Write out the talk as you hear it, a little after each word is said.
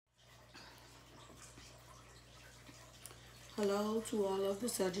Hello to all of the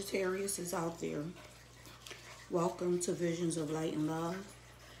Sagittarius out there. Welcome to Visions of Light and Love.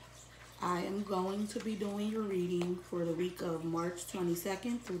 I am going to be doing your reading for the week of March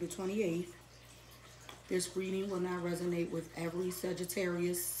 22nd through the 28th. This reading will not resonate with every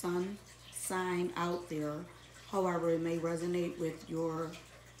Sagittarius sun sign out there. However, it may resonate with your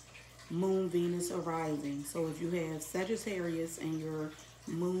Moon, Venus, or Rising. So if you have Sagittarius and your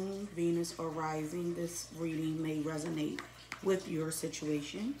Moon, Venus, or Rising, this reading may resonate with your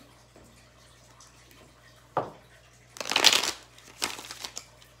situation.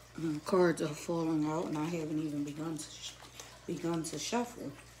 Cards are falling out and I haven't even begun to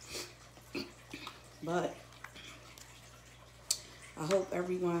shuffle. But I hope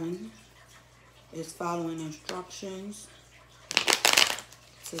everyone is following instructions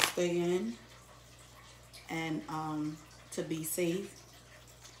to stay in and to be safe.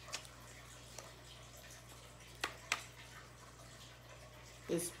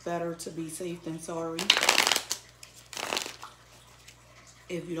 It's better to be safe than sorry.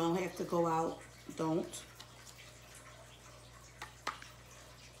 If you don't have to go out, don't.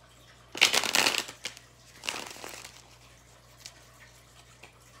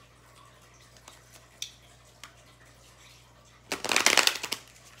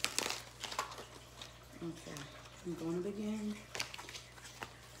 Okay, I'm going to begin.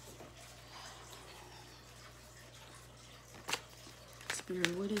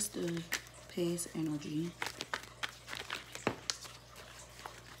 Spirit, what is the past energy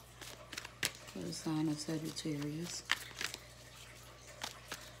for the sign of Sagittarius?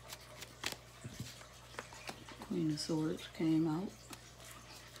 Queen of Swords came out.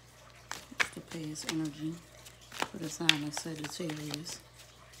 What's the past energy for the sign of Sagittarius?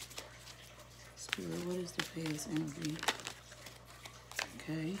 Spirit, what is the past energy?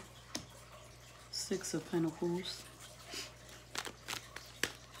 Okay. Six of Pentacles.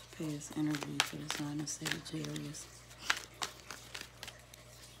 Past energy for the sign of Sagittarius.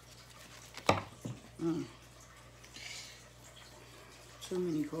 Too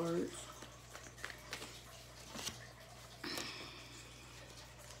many cards.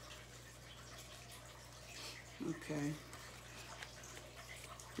 Okay.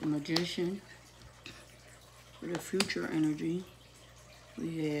 The Magician. For the future energy,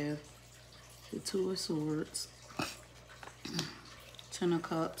 we have the Two of Swords, Ten of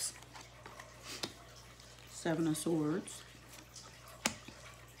Cups, Seven of Swords,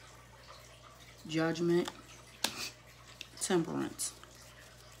 Judgment, Temperance.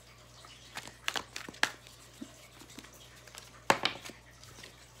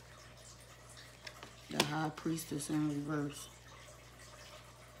 The High Priestess in reverse.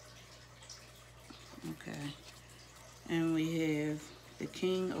 Okay. And we have the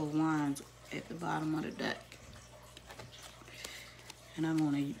King of Wands at the bottom of the deck. And I'm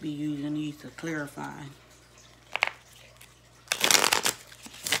going to be using these to clarify.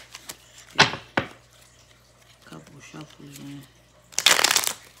 Get a couple shuffles in.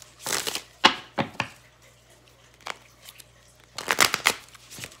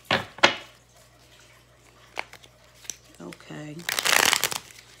 Okay.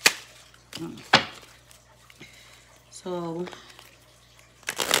 So,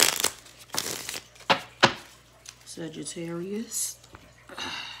 Sagittarius,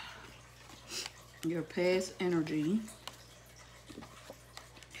 your past energy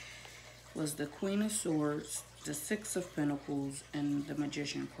was the Queen of Swords, the Six of Pentacles, and the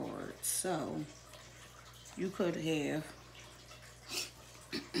Magician card. So, you could have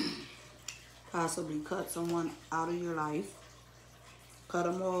possibly cut someone out of your life, cut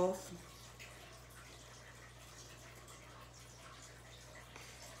them off.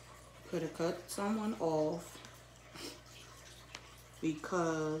 Could have cut someone off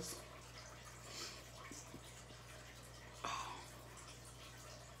because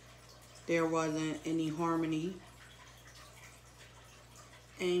there wasn't any harmony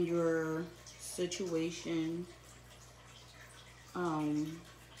in your situation.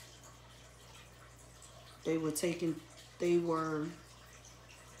 They were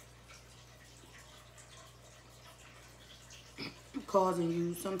causing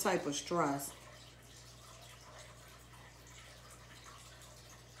you some type of stress.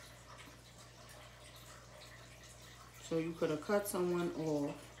 So you could have cut someone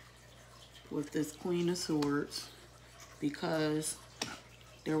off with this Queen of Swords because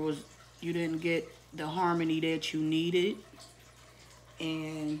you didn't get the harmony that you needed,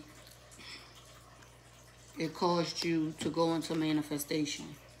 and it caused you to go into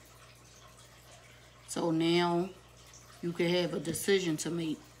manifestation. So now you can have a decision to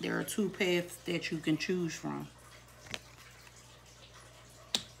make. There are two paths that you can choose from.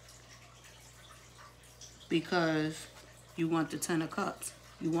 because you want the Ten of Cups.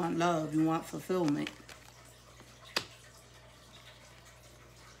 You want love. You want fulfillment.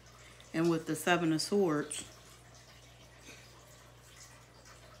 And with the Seven of Swords,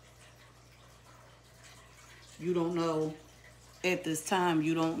 you don't know, at this time,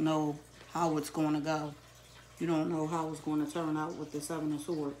 you don't know how it's going to go. You don't know how it's going to turn out with the Seven of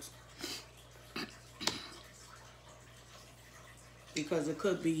Swords. Because it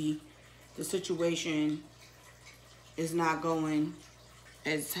could be the situation is not going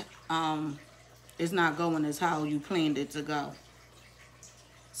as how you planned it to go.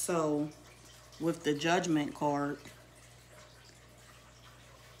 So with the Judgment card,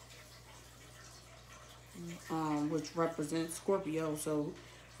 which represents Scorpio, so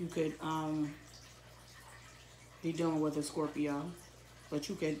you could be dealing with a Scorpio, but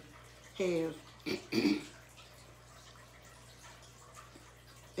you could have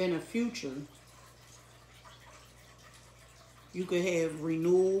in the future, you could have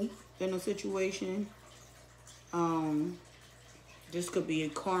renewal in a situation. This could be a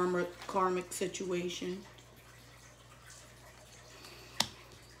karmic situation.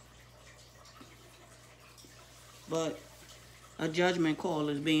 But a judgment call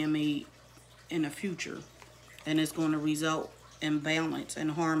is being made in the future, and it's going to result in balance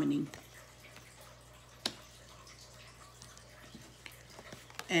and harmony.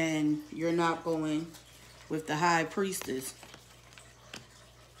 And you're not going with the High Priestess.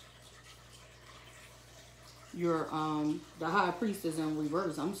 You're the High Priestess in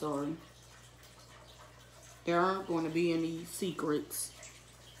reverse, I'm sorry. There aren't going to be any secrets.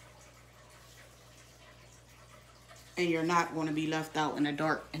 And you're not going to be left out in the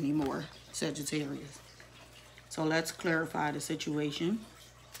dark anymore, Sagittarius. So let's clarify the situation.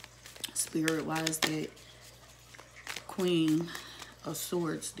 Spirit-wise, that Queen of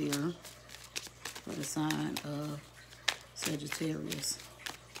Swords there for the sign of Sagittarius.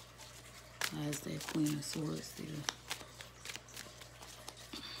 Why is that Queen of Swords there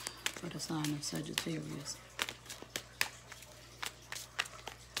for the sign of Sagittarius?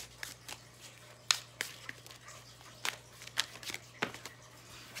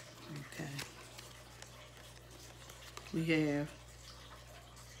 Okay. We have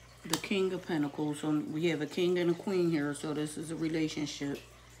the King of Pentacles. So we have a king and a queen here. So this is a relationship.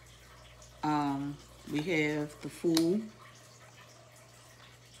 We have the Fool.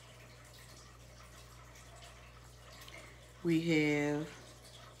 We have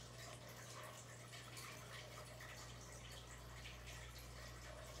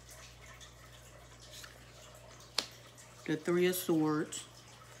the Three of Swords.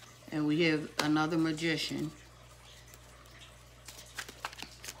 And we have another Magician.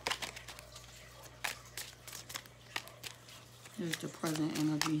 Here's the present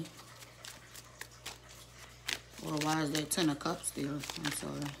energy. Or why is that Ten of Cups there? I'm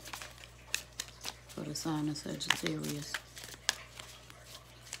sorry. For the sign of Sagittarius.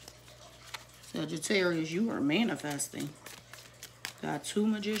 Sagittarius, you are manifesting. Got two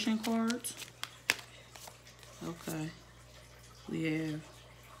Magician cards. Okay. We have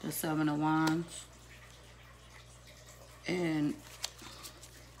the Seven of Wands. And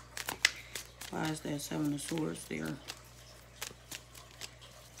why is that Seven of Swords there?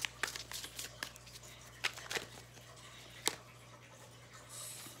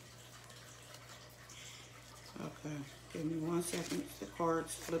 Okay, give me 1 second. The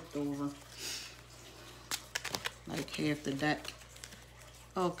cards flipped over. Like half the deck.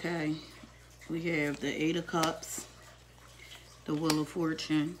 Okay, we have the Eight of Cups, the Wheel of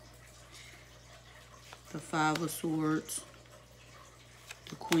Fortune, the Five of Swords,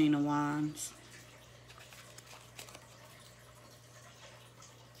 the Queen of Wands.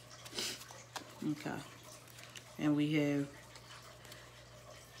 Okay, and we have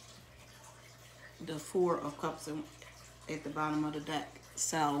the Four of Cups at the bottom of the deck.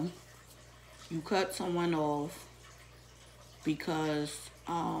 So you cut someone off because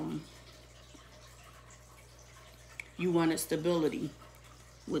you wanted stability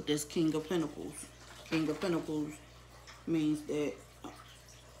with this King of Pentacles. King of Pentacles means that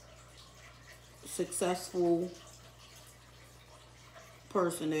successful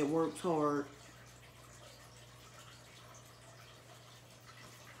person that works hard.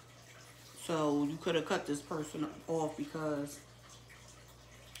 So you could have cut this person off because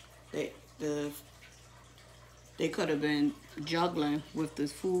they could have been juggling with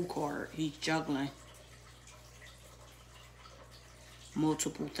this Fool card. He's juggling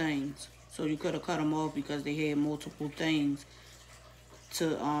multiple things. So you could have cut them off because they had multiple things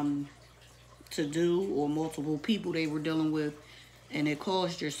to do, or multiple people they were dealing with, and it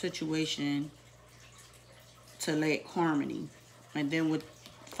caused your situation to lack harmony. And then with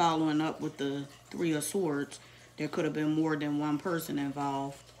following up with the Three of Swords, there could have been more than one person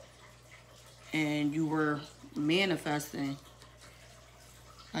involved. And you were manifesting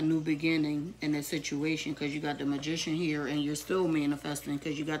a new beginning in a situation because you got the Magician here, and you're still manifesting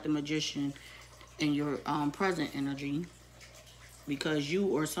because you got the Magician in your present energy, because you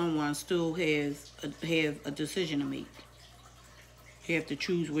or someone still have a decision to make. You have to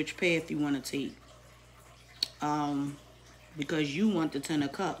choose which path you want to take, because you want the Ten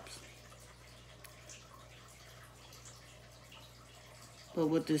of Cups. But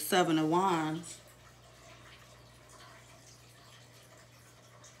with the Seven of Wands,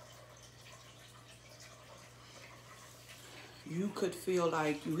 you could feel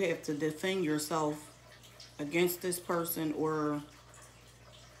like you have to defend yourself against this person, or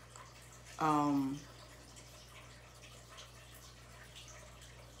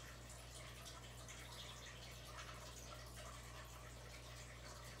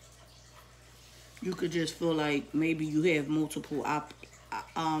you could just feel like maybe you have multiple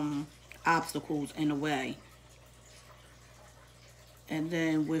obstacles in the way. And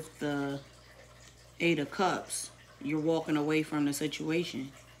then with the Eight of Cups, you're walking away from the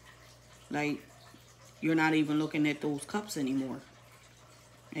situation. Like, you're not even looking at those cups anymore.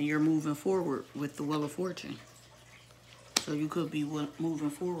 And you're moving forward with the Wheel of Fortune. So you could be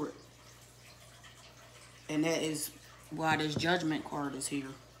moving forward. And that is why this Judgment card is here.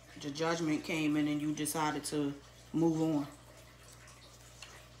 The Judgment came in and you decided to move on.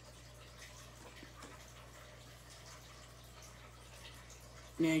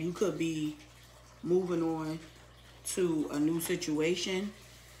 Now you could be moving on to a new situation,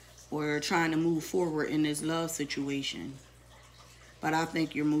 or trying to move forward in this love situation. But I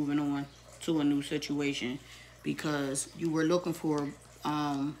think you're moving on to a new situation, because you were looking for,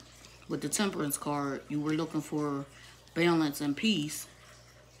 with the Temperance card, you were looking for balance and peace,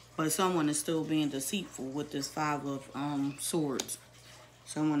 but someone is still being deceitful with this Five of Swords.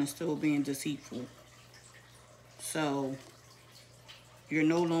 Someone is still being deceitful. So you're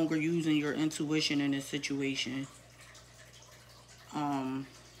no longer using your intuition in this situation.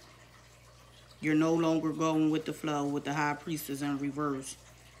 You're no longer going with the flow with the High Priestess in reverse.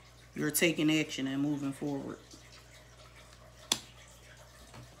 You're taking action and moving forward.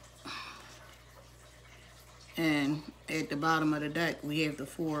 And at the bottom of the deck, we have the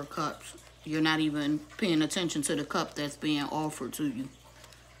Four of Cups. You're not even paying attention to the cup that's being offered to you.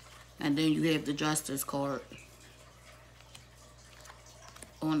 And then you have the Justice card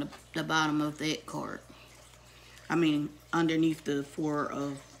on the bottom of that card. I mean, underneath the Four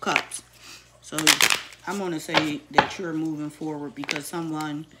of Cups. So I'm going to say that you're moving forward because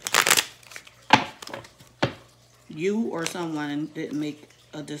someone, you or someone, didn't make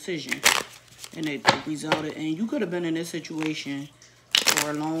a decision. And it resulted, and you could have been in this situation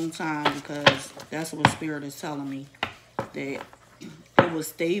for a long time, because that's what Spirit is telling me. That it was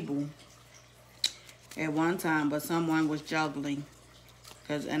stable at one time, but someone was juggling.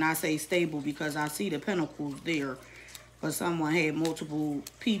 And I say stable because I see the Pentacles there. But someone had multiple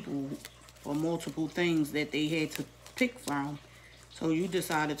people or multiple things that they had to pick from. So you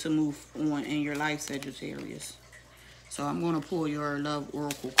decided to move on in your life, Sagittarius. So I'm going to pull your love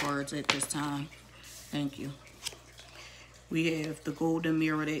oracle cards at this time. Thank you. We have the Golden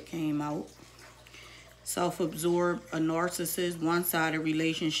Mirror that came out. Self-absorbed, a narcissist, one-sided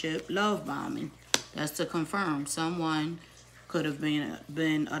relationship, love bombing. That's to confirm. Someone could have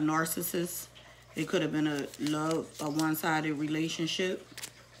been a narcissist. It could have been a one-sided relationship.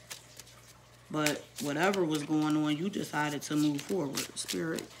 But whatever was going on, you decided to move forward.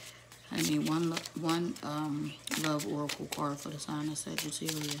 Spirit, I need one love oracle card for the sign of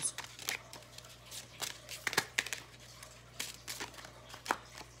Sagittarius.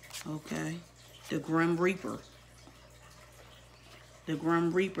 Okay. The Grim Reaper. The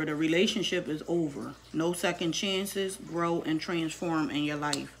Grim Reaper. The relationship is over. No second chances. Grow and transform in your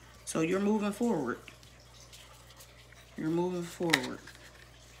life. So you're moving forward. You're moving forward.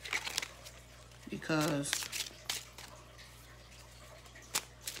 Because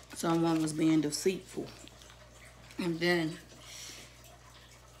someone was being deceitful. And then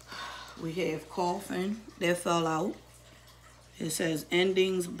we have Coffin that fell out. It says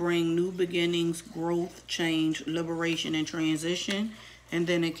endings bring new beginnings, growth, change, liberation, and transition. And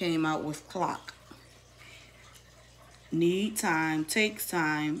then it came out with Clock. Need time, takes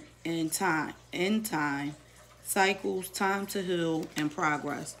time, in time, cycles, time to heal, and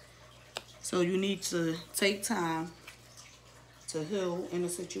progress. So you need to take time to heal in a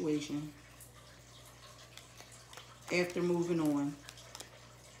situation after moving on.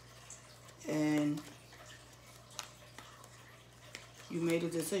 And You made a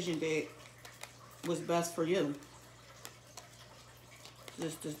decision that was best for you.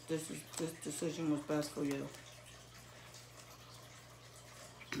 This decision was best for you.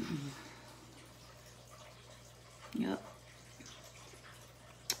 Yep.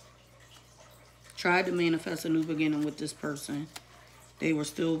 Tried to manifest a new beginning with this person. They were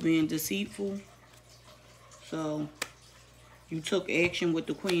still being deceitful. So you took action with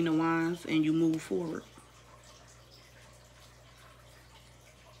the Queen of Wands and you moved forward.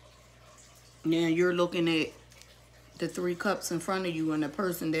 Now you're looking at the 3 cups in front of you, and the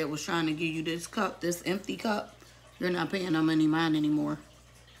person that was trying to give you this cup, this empty cup, you're not paying them any mind anymore.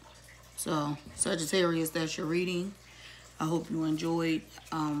 So, Sagittarius, that's your reading. I hope you enjoyed.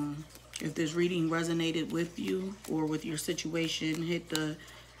 If this reading resonated with you or with your situation, hit the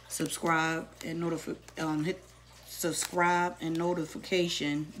subscribe and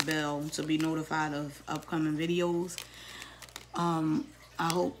notification bell to be notified of upcoming videos. I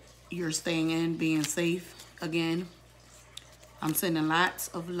hope you're staying in, being safe. Again, I'm sending lots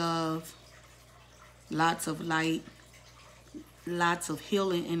of love, lots of light, lots of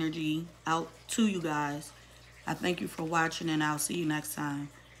healing energy out to you guys. I thank you for watching, and I'll see you next time.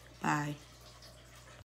 Bye.